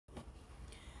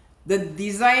the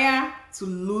desire to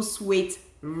lose weight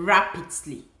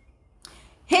rapidly.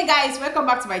 Hey guys, welcome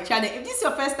back to my channel. If this is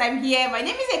your first time here, my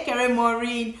name is Ekere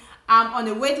Maureen. I'm on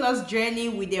a weight loss journey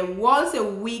with a once a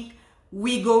week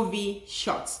wegovy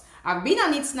shots. I've been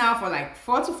on it now for like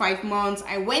 4 to 5 months.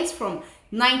 I went from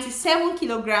 97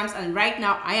 kilograms and right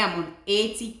now I am on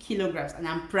 80 kilograms and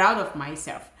I'm proud of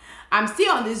myself. I'm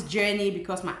still on this journey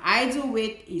because my ideal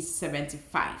weight is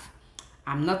 75.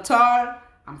 I'm not tall,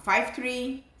 I'm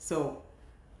 5'3", so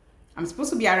I'm supposed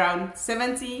to be around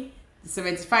 70 to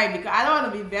 75 because I don't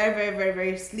want to be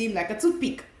very slim like a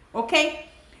toothpick. Okay,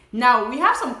 now we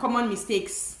have some common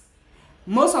mistakes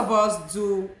most of us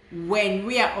do when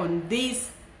we are on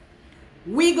this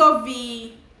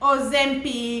wegovy,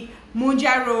 Ozempic,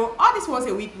 Mounjaro, all this once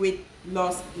a week weight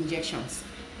loss injections.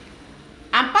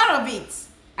 I'm part of it.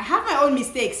 I have my own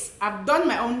mistakes. I've done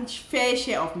my own fair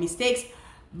share of mistakes,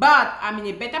 but I'm in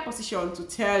a better position to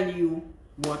tell you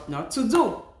what not to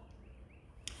do.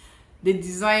 The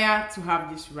desire to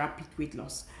have this rapid weight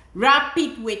loss.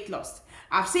 Rapid weight loss.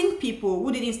 I've seen people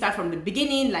who didn't start from the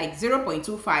beginning, like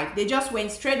 0.25. They just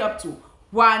went straight up to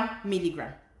 1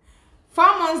 milligram. 4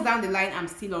 months down the line, I'm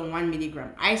still on 1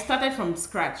 milligram. I started from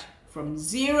scratch, from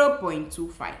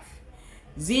 0.25,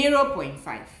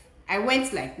 0.5. I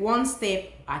went like one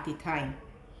step at a time.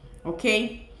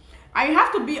 Okay? And you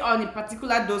have to be on a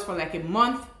particular dose for like a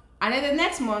month, and then the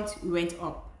next month you went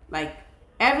up. Like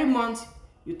every month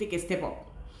you take a step up.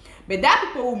 But there are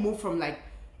people who move from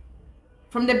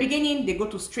the beginning, they go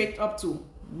to straight up to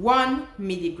 1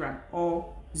 milligram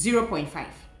or 0.5.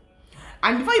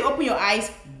 And before you open your eyes,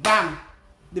 bam,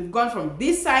 they've gone from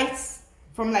this side,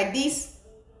 from like this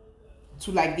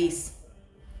to like this.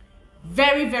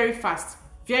 Very fast,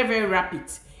 very rapid.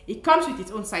 It comes with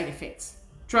its own side effects.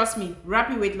 Trust me,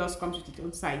 rapid weight loss comes with its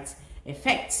own side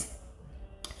effects.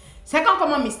 Second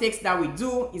common mistakes that we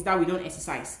do is that we don't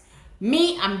exercise.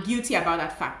 Me, I'm guilty about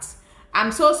that fact.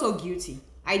 I'm so guilty.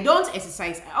 I don't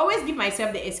exercise. I always give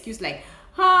myself the excuse like,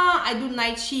 I do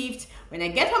night shift. When I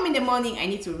get home in the morning, I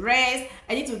need to rest.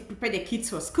 I need to prepare the kids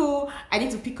for school. I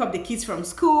need to pick up the kids from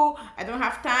school. I don't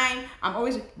have time. I'm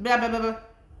always blah.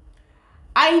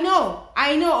 I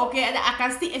know, okay, I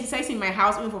can still exercise in my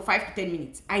house even for 5 to 10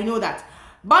 minutes. I know that.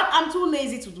 But I'm too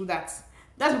lazy to do that.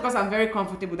 That's because I'm very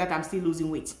comfortable that I'm still losing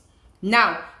weight.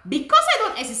 Now, because I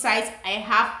don't exercise, I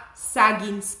have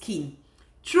sagging skin.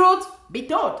 Truth be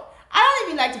told, I don't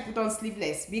even like to put on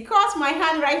sleeveless because my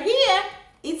hand right here,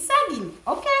 it's sagging.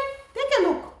 Okay, take a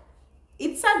look.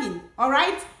 It's sagging, all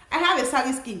right? I have a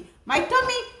saggy skin. My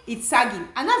tummy, it's sagging,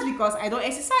 and that's because I don't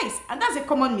exercise. And that's a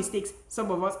common mistake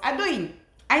some of us are doing.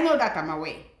 I know that, I'm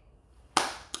aware.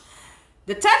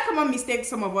 The third common mistake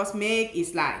some of us make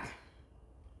is like,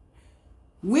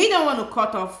 we don't want to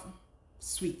cut off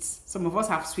sweets. Some of us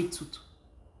have sweet tooth.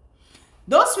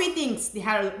 Those sweet things, they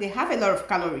have a lot of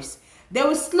calories. They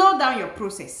will slow down your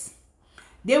process.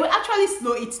 They will actually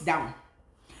slow it down.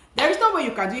 There is no way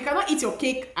you can do. You cannot eat your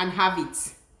cake and have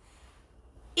it.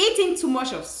 Eating too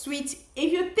much of sweet,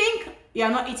 if you think you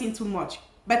are not eating too much,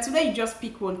 but today you just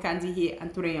pick one candy here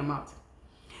and throw in your mouth.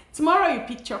 Tomorrow you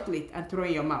pick chocolate and throw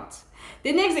in your mouth.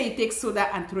 The next day you take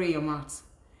soda and throw in your mouth.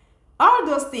 All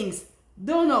those things,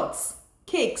 donuts,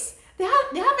 cakes, they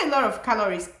have a lot of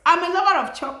calories. I'm a lover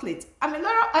of chocolate. I'm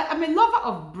a lover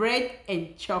of bread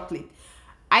and chocolate.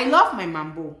 I love my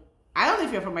mambo. I don't know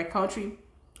if you're from my country.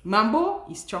 Mambo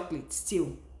is chocolate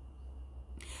still.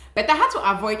 But I had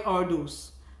to avoid all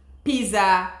those.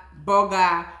 Pizza,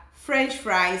 burger, French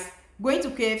fries, going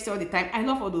to KFC all the time. I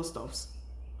love all those stuffs.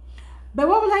 But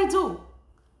what will I do?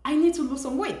 I need to lose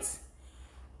some weight.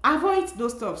 Avoid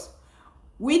those stuffs.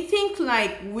 We feel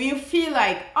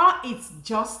like, it's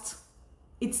just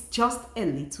a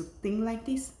little thing like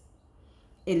this.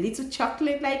 A little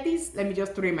chocolate like this. Let me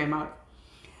just throw it in my mouth.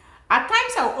 At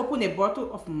times I will open a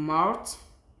bottle of malt.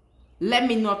 Let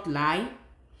me not lie.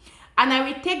 And I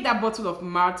will take that bottle of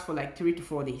malt for like 3 to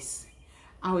 4 days.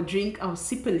 I will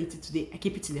sip a little today. I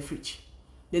keep it in the fridge.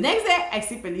 The next day, I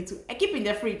sip a little. I keep it in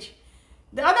the fridge.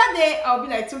 The other day, I'll be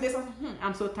like 2 days.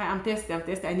 I'm so tired. I'm thirsty.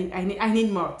 I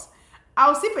need malt.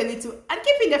 I'll sip a little and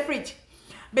keep it in the fridge.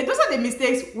 But those are the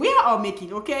mistakes we are all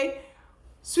making, okay?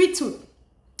 Sweet tooth.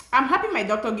 I'm happy my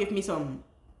doctor gave me some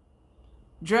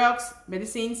drugs,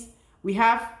 medicines. We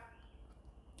have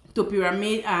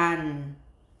topiramate and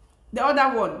the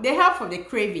other one. They help for the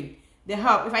craving. They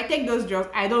help. If I take those drugs,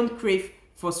 I don't crave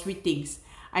for sweet things.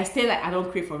 I stay like I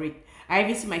don't crave for it. I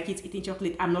even see my kids eating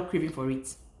chocolate. I'm not craving for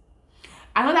it.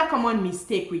 Another common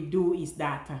mistake we do is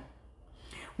that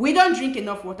we don't drink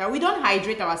enough water. We don't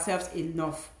hydrate ourselves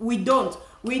enough. We don't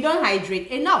hydrate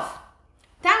enough.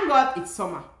 Thank God it's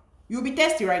summer. You'll be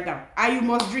thirsty right now, and you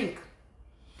must drink.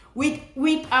 With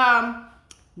wegovy,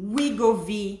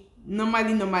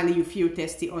 normally you feel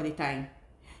thirsty all the time.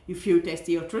 You feel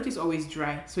thirsty, your throat is always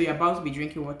dry, so you're about to be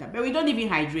drinking water, but we don't even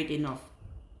hydrate enough.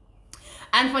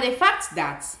 And for the fact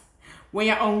that when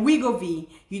you're on wegovy,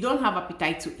 you don't have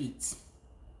appetite to eat.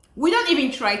 We don't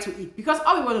even try to eat, because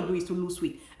all we want to do is to lose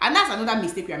weight. And that's another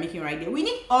mistake we are making right there. We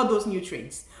need all those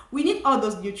nutrients. We need all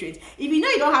those nutrients. If you know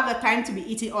you don't have the time to be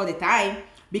eating all the time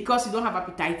because you don't have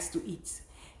appetite to eat,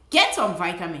 get some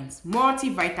vitamins,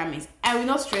 multivitamins. I will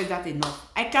not stress that enough.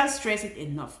 I can't stress it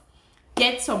enough.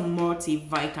 Get some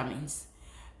multivitamins.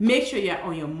 Make sure you are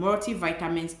on your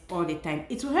multivitamins all the time.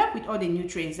 It will help with all the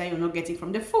nutrients that you're not getting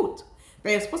from the food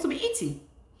that you're supposed to be eating.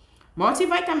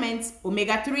 Multivitamins,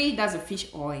 omega-3, that's a fish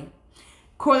oil.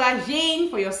 Collagen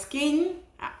for your skin.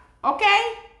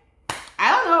 Okay?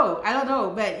 I don't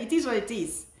know, but it is what it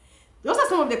is. Those are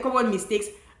some of the common mistakes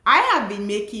I have been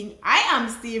making. I am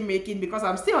still making, because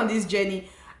I'm still on this journey.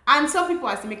 And some people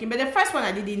are still making. But the first one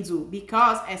I didn't do,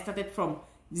 because I started from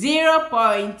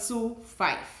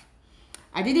 0.25.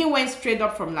 I didn't went straight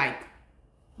up from like.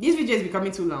 This video is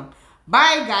becoming too long.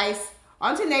 Bye, guys.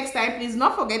 Until next time, please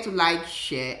don't forget to like,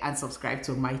 share, and subscribe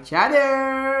to my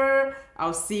channel.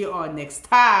 I'll see you all next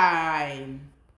time.